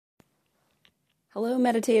Hello,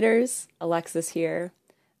 meditators. Alexis here.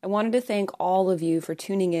 I wanted to thank all of you for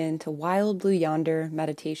tuning in to Wild Blue Yonder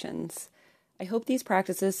Meditations. I hope these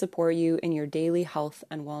practices support you in your daily health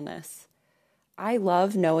and wellness. I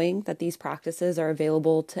love knowing that these practices are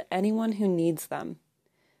available to anyone who needs them.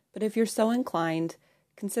 But if you're so inclined,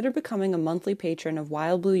 consider becoming a monthly patron of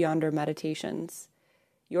Wild Blue Yonder Meditations.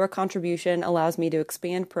 Your contribution allows me to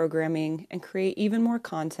expand programming and create even more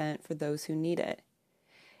content for those who need it.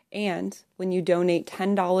 And when you donate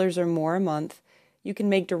 $10 or more a month, you can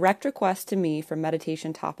make direct requests to me for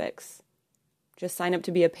meditation topics. Just sign up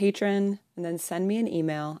to be a patron and then send me an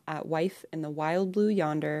email at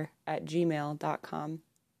wifeinthewildblueyonder@gmail.com.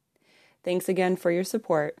 Thanks again for your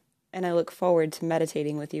support, and I look forward to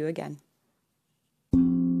meditating with you again.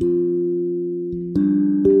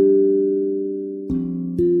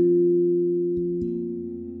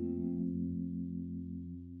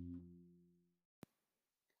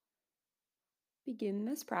 Begin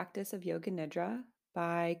this practice of Yoga Nidra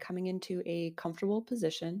by coming into a comfortable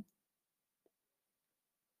position,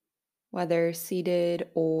 whether seated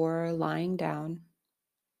or lying down.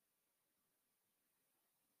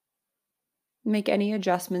 Make any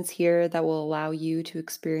adjustments here that will allow you to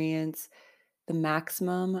experience the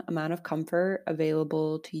maximum amount of comfort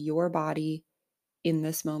available to your body in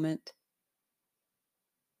this moment.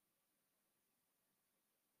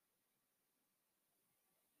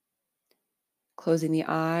 Closing the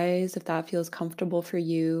eyes if that feels comfortable for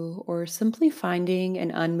you, or simply finding an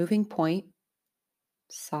unmoving point,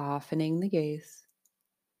 softening the gaze.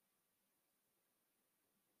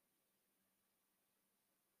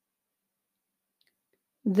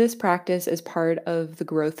 This practice is part of the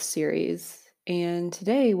growth series, and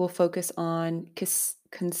today we'll focus on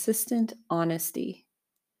consistent honesty.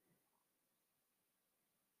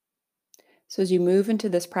 So, as you move into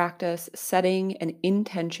this practice, setting an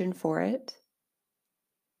intention for it.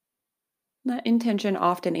 That intention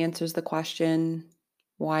often answers the question,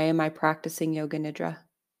 why am I practicing Yoga Nidra?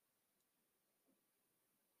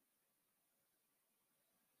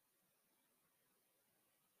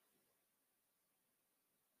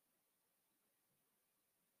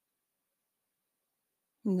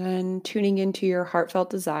 And then tuning into your heartfelt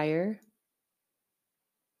desire.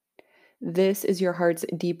 This is your heart's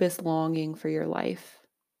deepest longing for your life.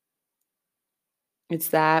 It's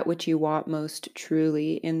that which you want most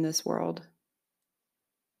truly in this world.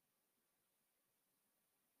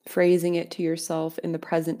 Phrasing it to yourself in the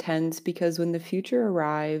present tense, because when the future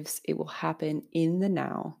arrives, it will happen in the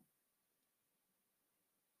now.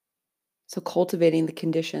 So cultivating the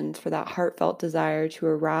conditions for that heartfelt desire to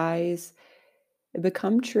arise and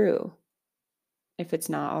become true, if it's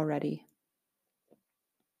not already.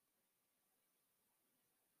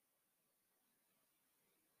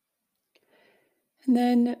 And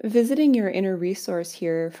then visiting your inner resource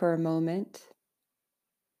here for a moment.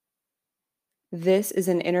 This is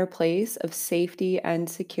an inner place of safety and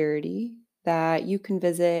security that you can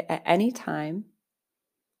visit at any time,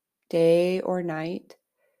 day or night,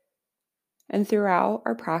 and throughout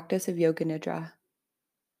our practice of Yoga Nidra.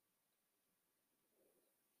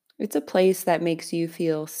 It's a place that makes you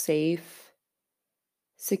feel safe,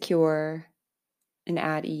 secure, and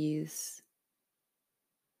at ease.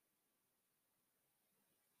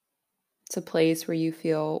 It's a place where you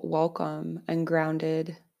feel welcome and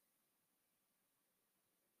grounded.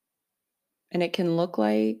 And it can look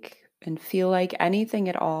like and feel like anything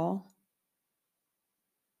at all.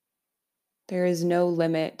 There is no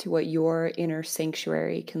limit to what your inner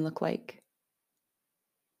sanctuary can look like.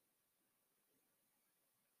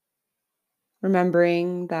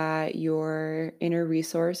 Remembering that your inner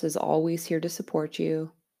resource is always here to support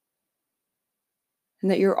you,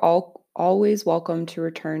 and that you're always welcome to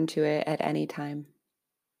return to it at any time.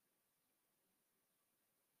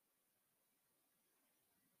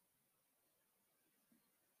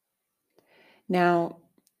 Now,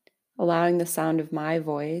 allowing the sound of my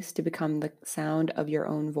voice to become the sound of your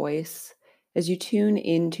own voice as you tune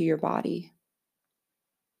into your body.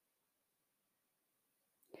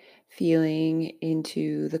 Feeling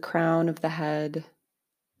into the crown of the head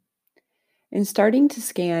and starting to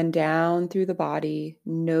scan down through the body,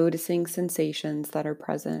 noticing sensations that are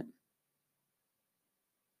present.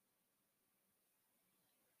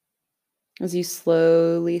 As you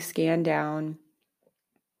slowly scan down,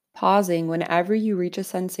 pausing whenever you reach a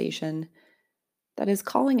sensation that is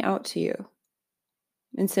calling out to you,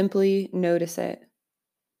 and simply notice it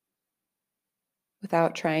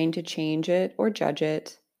without trying to change it or judge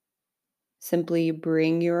it. Simply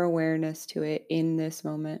bring your awareness to it in this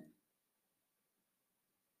moment.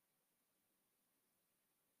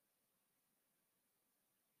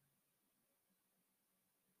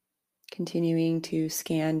 Continuing to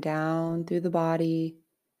scan down through the body,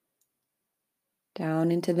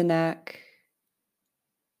 down into the neck,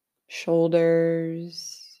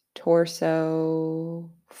 shoulders,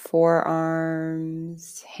 torso,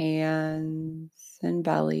 forearms, hands, and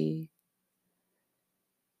belly.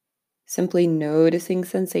 Simply noticing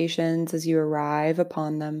sensations as you arrive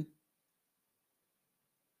upon them.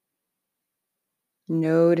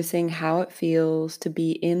 Noticing how it feels to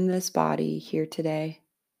be in this body here today.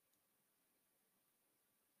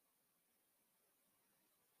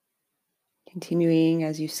 Continuing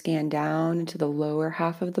as you scan down into the lower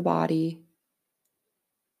half of the body,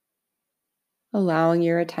 allowing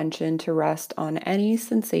your attention to rest on any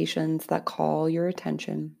sensations that call your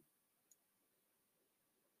attention.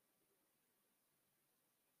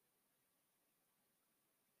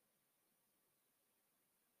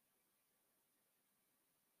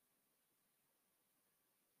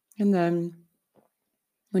 And then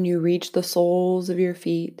when you reach the soles of your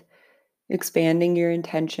feet, expanding your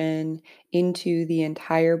intention into the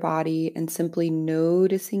entire body and simply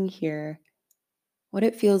noticing here what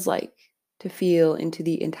it feels like to feel into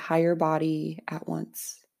the entire body at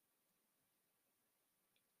once.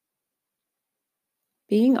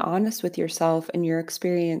 Being honest with yourself and your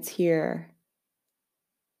experience here.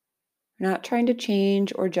 We're not trying to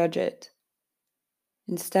change or judge it.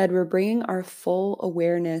 Instead, we're bringing our full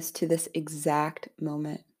awareness to this exact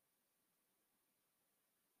moment.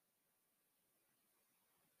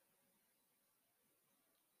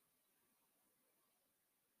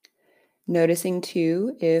 Noticing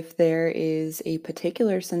too if there is a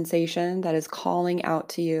particular sensation that is calling out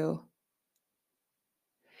to you.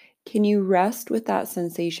 Can you rest with that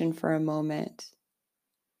sensation for a moment?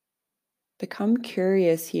 Become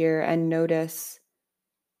curious here and notice,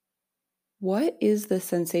 what is the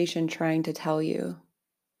sensation trying to tell you?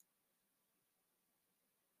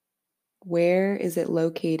 Where is it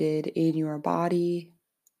located in your body?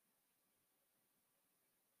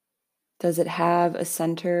 Does it have a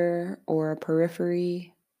center or a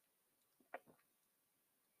periphery?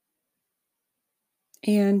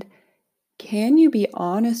 And can you be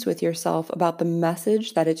honest with yourself about the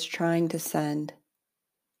message that it's trying to send?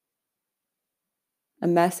 A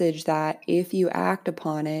message that if you act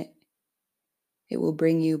upon it, it will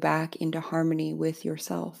bring you back into harmony with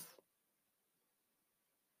yourself.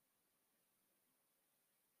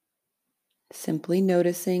 Simply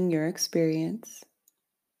noticing your experience.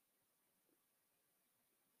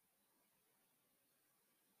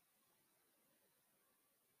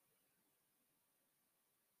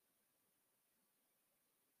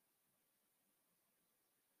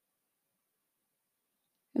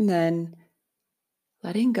 And then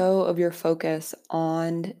letting go of your focus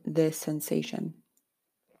on this sensation.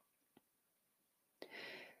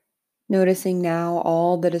 Noticing now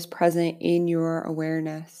all that is present in your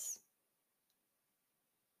awareness.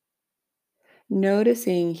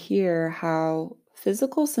 Noticing here how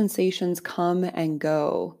physical sensations come and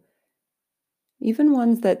go, even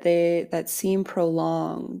ones that seem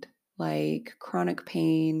prolonged, like chronic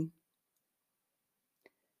pain.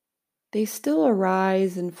 They still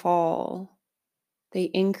arise and fall. They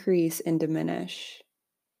increase and diminish.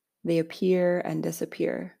 They appear and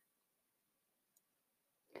disappear.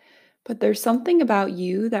 But there's something about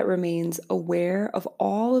you that remains aware of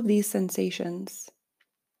all of these sensations.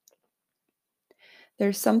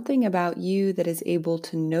 There's something about you that is able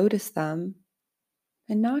to notice them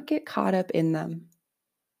and not get caught up in them.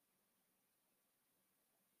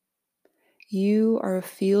 You are a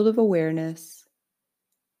field of awareness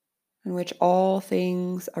in which all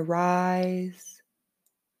things arise,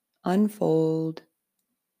 unfold,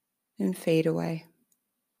 and fade away.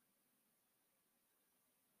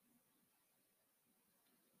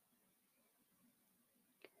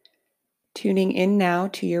 Tuning in now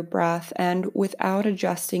to your breath and without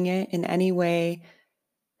adjusting it in any way,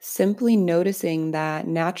 simply noticing that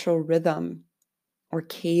natural rhythm or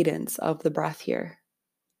cadence of the breath here.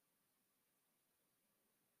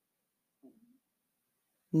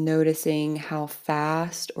 Noticing how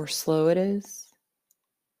fast or slow it is,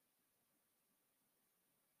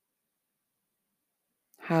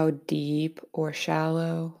 how deep or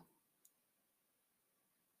shallow.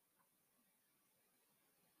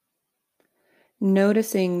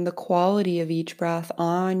 Noticing the quality of each breath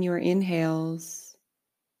on your inhales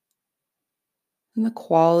and the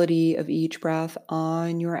quality of each breath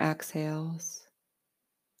on your exhales.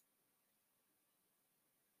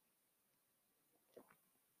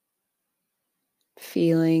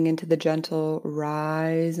 Feeling into the gentle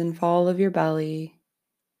rise and fall of your belly,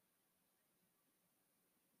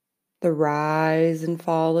 the rise and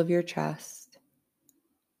fall of your chest.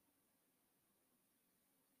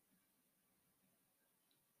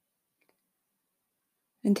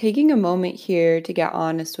 And taking a moment here to get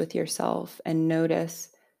honest with yourself and notice,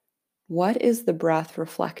 what is the breath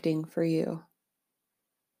reflecting for you?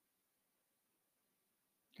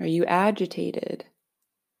 Are you agitated?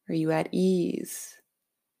 Are you at ease?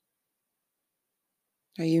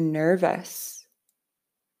 Are you nervous?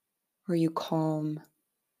 Are you calm?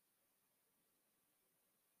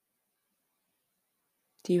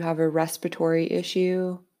 Do you have a respiratory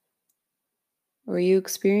issue? Or are you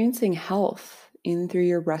experiencing health in through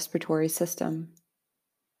your respiratory system?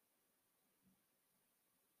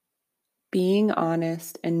 Being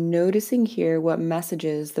honest and noticing here what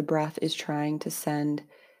messages the breath is trying to send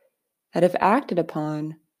that, if acted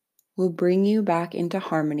upon, will bring you back into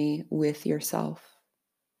harmony with yourself.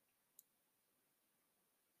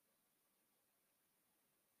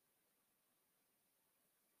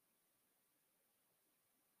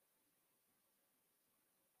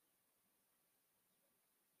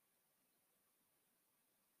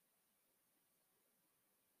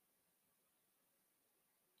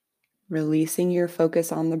 Releasing your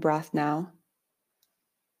focus on the breath now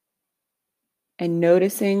and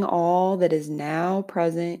noticing all that is now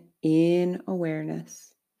present in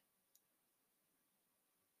awareness.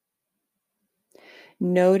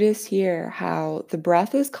 Notice here how the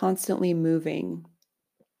breath is constantly moving.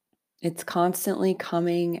 It's constantly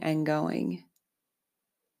coming and going.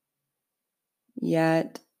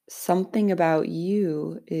 Yet something about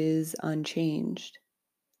you is unchanged.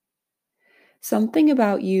 Something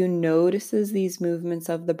about you notices these movements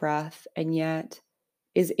of the breath and yet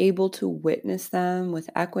is able to witness them with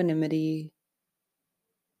equanimity,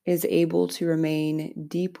 is able to remain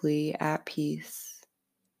deeply at peace.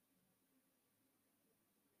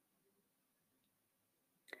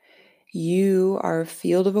 You are a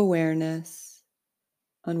field of awareness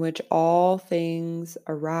on which all things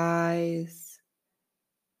arise,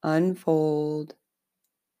 unfold,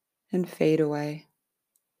 and fade away.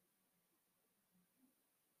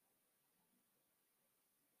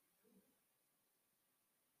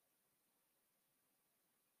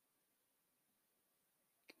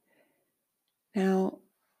 Now,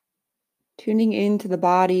 tuning into the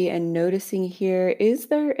body and noticing here, is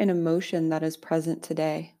there an emotion that is present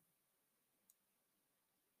today?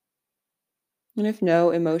 And if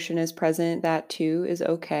no emotion is present, that too is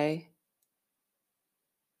okay.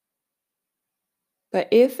 But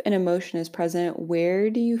if an emotion is present, where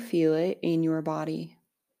do you feel it in your body?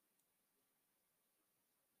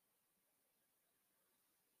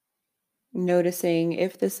 Noticing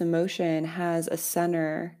if this emotion has a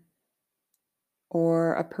center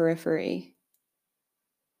or a periphery.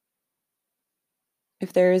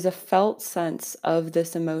 If there is a felt sense of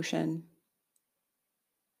this emotion.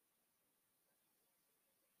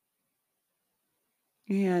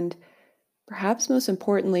 And perhaps most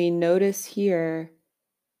importantly, notice here,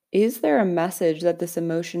 is there a message that this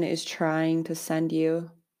emotion is trying to send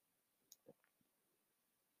you?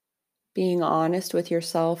 Being honest with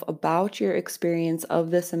yourself about your experience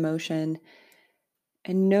of this emotion,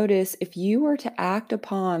 and notice if you were to act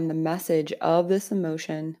upon the message of this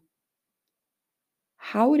emotion,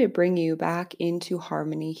 how would it bring you back into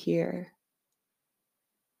harmony here?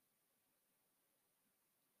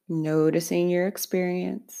 Noticing your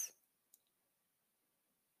experience.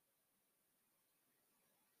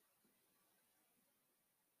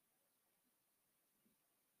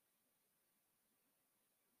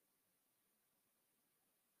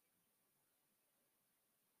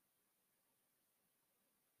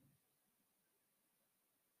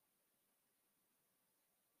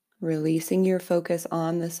 Releasing your focus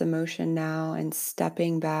on this emotion now and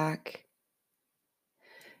stepping back.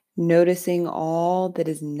 Noticing all that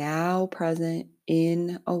is now present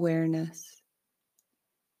in awareness.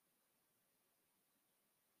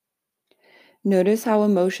 Notice how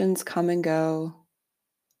emotions come and go.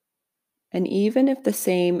 And even if the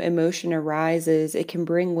same emotion arises, it can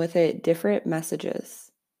bring with it different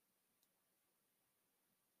messages.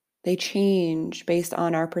 They change based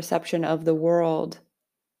on our perception of the world.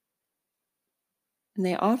 And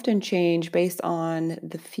they often change based on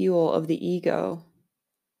the fuel of the ego.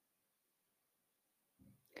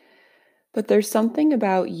 But there's something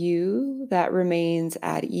about you that remains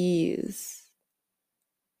at ease.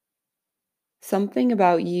 Something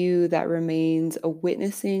about you that remains a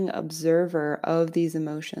witnessing observer of these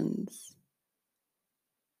emotions.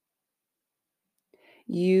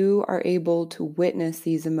 You are able to witness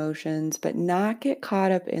these emotions, but not get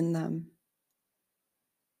caught up in them.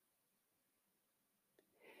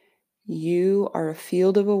 You are a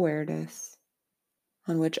field of awareness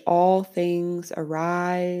on which all things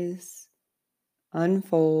arise,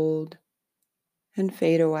 unfold, and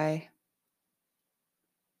fade away.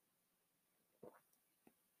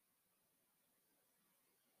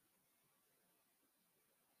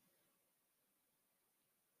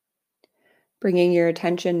 Bringing your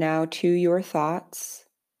attention now to your thoughts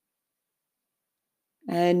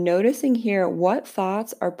and noticing here what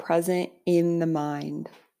thoughts are present in the mind.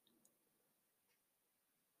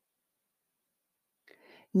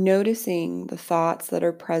 Noticing the thoughts that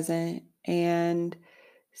are present and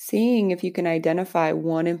seeing if you can identify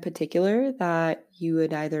one in particular that you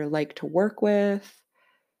would either like to work with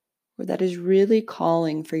or that is really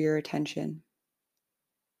calling for your attention.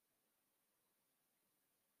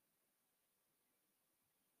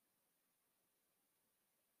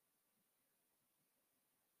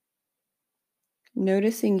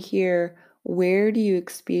 Noticing here, where do you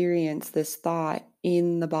experience this thought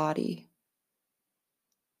in the body?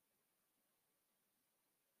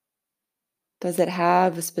 Does it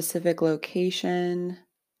have a specific location?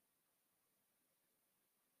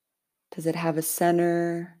 Does it have a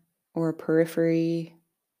center or a periphery?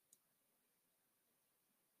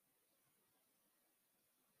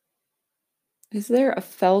 Is there a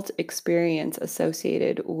felt experience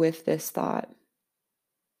associated with this thought?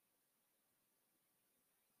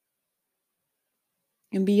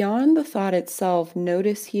 And beyond the thought itself,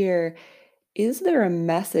 notice here, is there a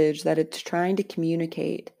message that it's trying to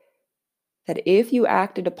communicate that if you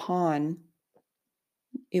acted upon,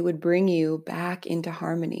 it would bring you back into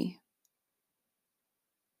harmony?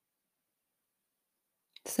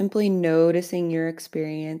 Simply noticing your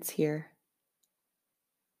experience here.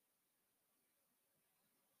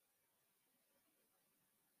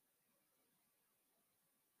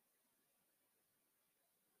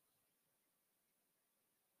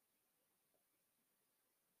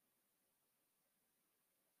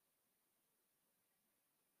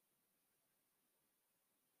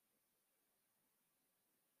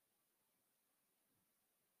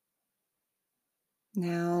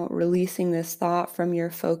 Now, releasing this thought from your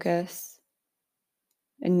focus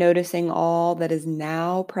and noticing all that is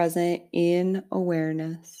now present in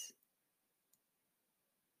awareness.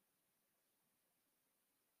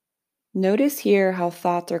 Notice here how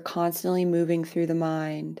thoughts are constantly moving through the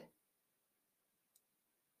mind.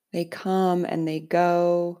 They come and they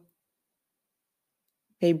go.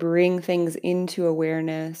 They bring things into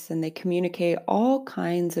awareness and they communicate all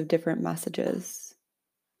kinds of different messages,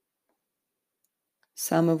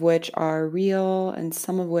 some of which are real and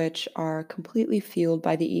some of which are completely fueled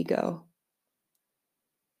by the ego.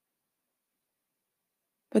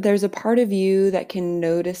 But there's a part of you that can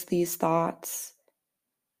notice these thoughts,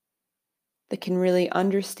 that can really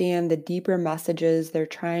understand the deeper messages they're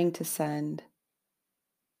trying to send,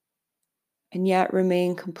 and yet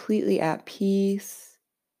remain completely at peace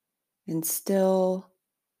and still,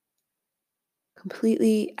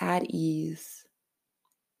 completely at ease.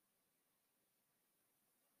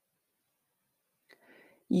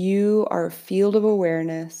 You are a field of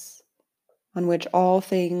awareness on which all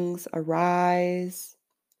things arise,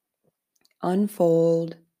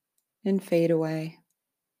 unfold, and fade away.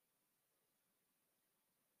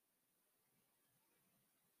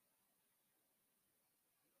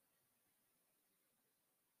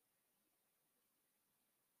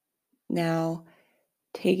 Now,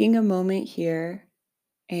 taking a moment here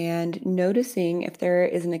and noticing if there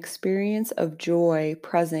is an experience of joy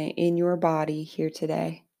present in your body here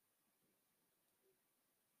today.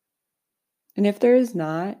 And if there is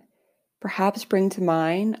not, perhaps bring to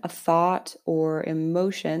mind a thought or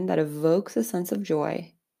emotion that evokes a sense of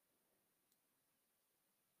joy.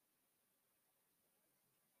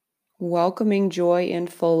 Welcoming joy in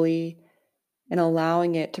fully and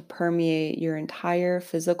allowing it to permeate your entire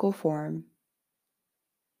physical form.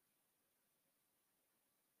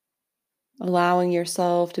 Allowing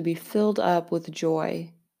yourself to be filled up with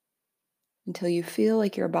joy until you feel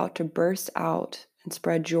like you're about to burst out and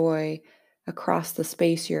spread joy across the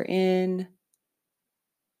space you're in,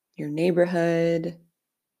 your neighborhood,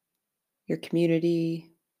 your community.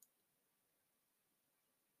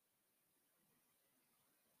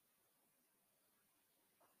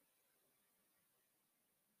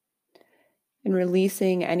 And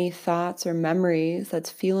releasing any thoughts or memories that's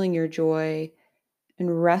fueling your joy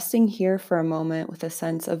and resting here for a moment with a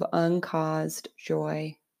sense of uncaused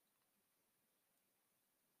joy.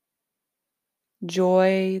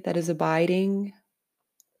 Joy that is abiding,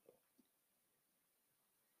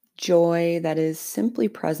 joy that is simply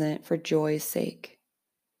present for joy's sake.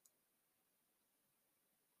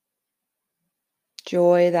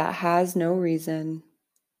 Joy that has no reason.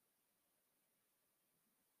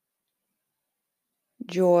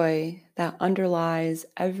 Joy that underlies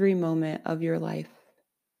every moment of your life.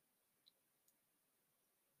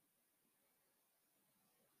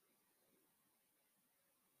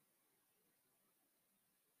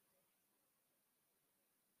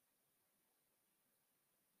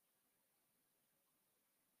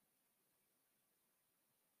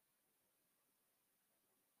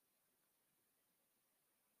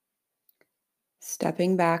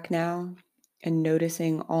 Stepping back now and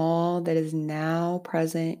noticing all that is now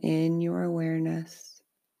present in your awareness.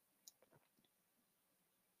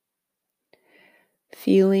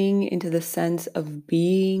 Feeling into the sense of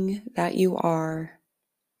being that you are.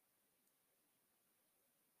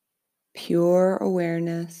 Pure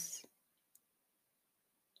awareness,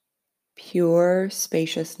 pure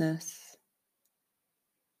spaciousness,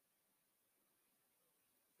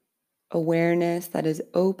 awareness that is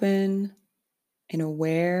open and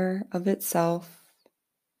aware of itself.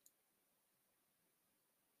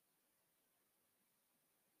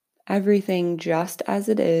 Everything just as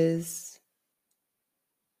it is,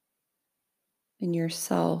 and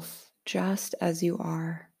yourself just as you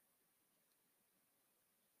are.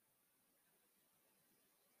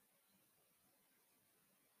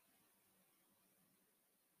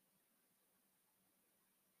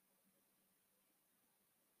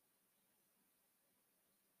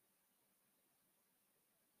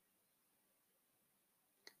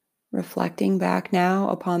 Reflecting back now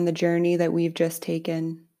upon the journey that we've just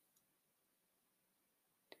taken.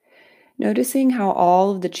 Noticing how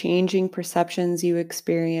all of the changing perceptions you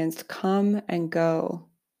experienced come and go.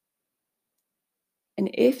 And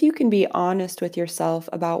if you can be honest with yourself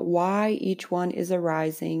about why each one is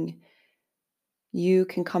arising, you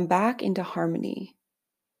can come back into harmony.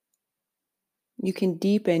 You can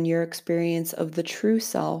deepen your experience of the true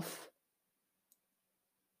self.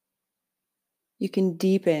 You can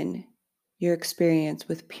deepen your experience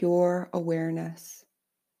with pure awareness.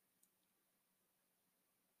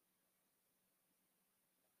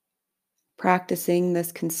 Practicing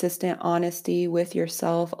this consistent honesty with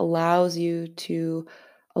yourself allows you to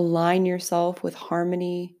align yourself with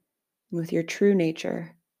harmony and with your true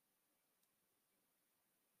nature,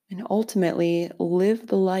 and ultimately live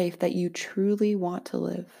the life that you truly want to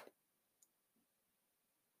live.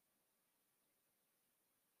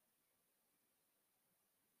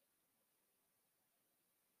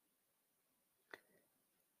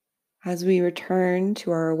 As we return to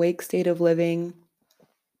our awake state of living,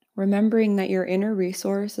 remembering that your inner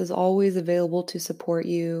resource is always available to support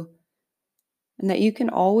you, and that you can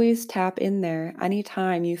always tap in there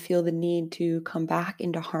anytime you feel the need to come back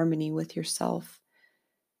into harmony with yourself,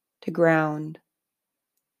 to ground,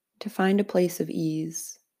 to find a place of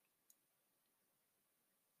ease.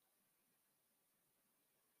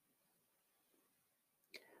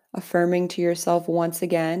 Affirming to yourself once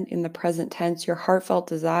again in the present tense your heartfelt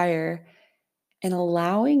desire, and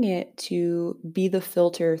allowing it to be the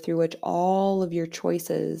filter through which all of your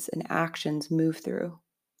choices and actions move through.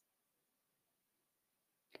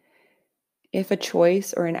 If a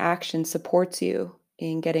choice or an action supports you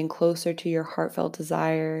in getting closer to your heartfelt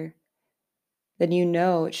desire, then you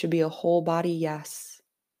know it should be a whole body yes.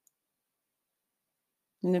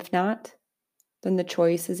 And if not, then the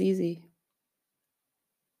choice is easy.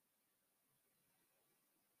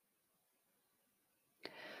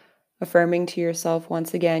 Affirming to yourself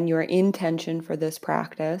once again your intention for this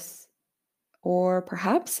practice, or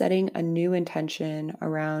perhaps setting a new intention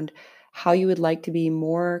around how you would like to be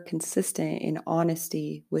more consistent in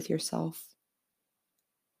honesty with yourself.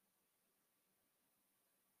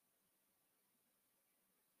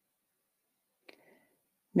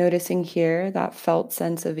 Noticing here that felt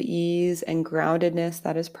sense of ease and groundedness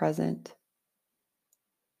that is present.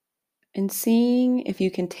 And seeing if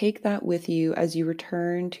you can take that with you as you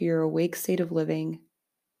return to your awake state of living.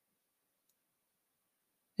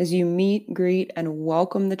 As you meet, greet, and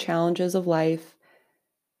welcome the challenges of life,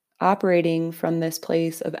 operating from this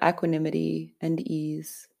place of equanimity and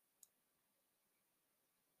ease.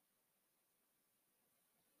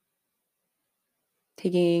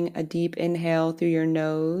 Taking a deep inhale through your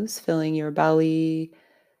nose, filling your belly,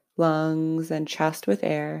 lungs, and chest with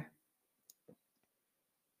air.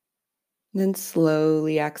 And then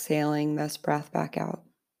slowly exhaling this breath back out.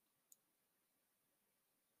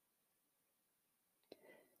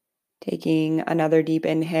 Taking another deep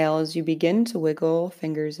inhale as you begin to wiggle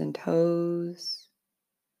fingers and toes.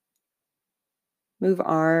 Move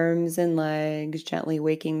arms and legs, gently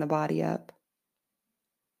waking the body up.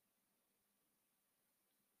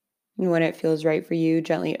 And when it feels right for you,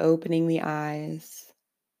 gently opening the eyes.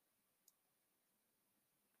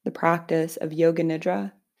 The practice of Yoga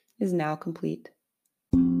Nidra is now complete.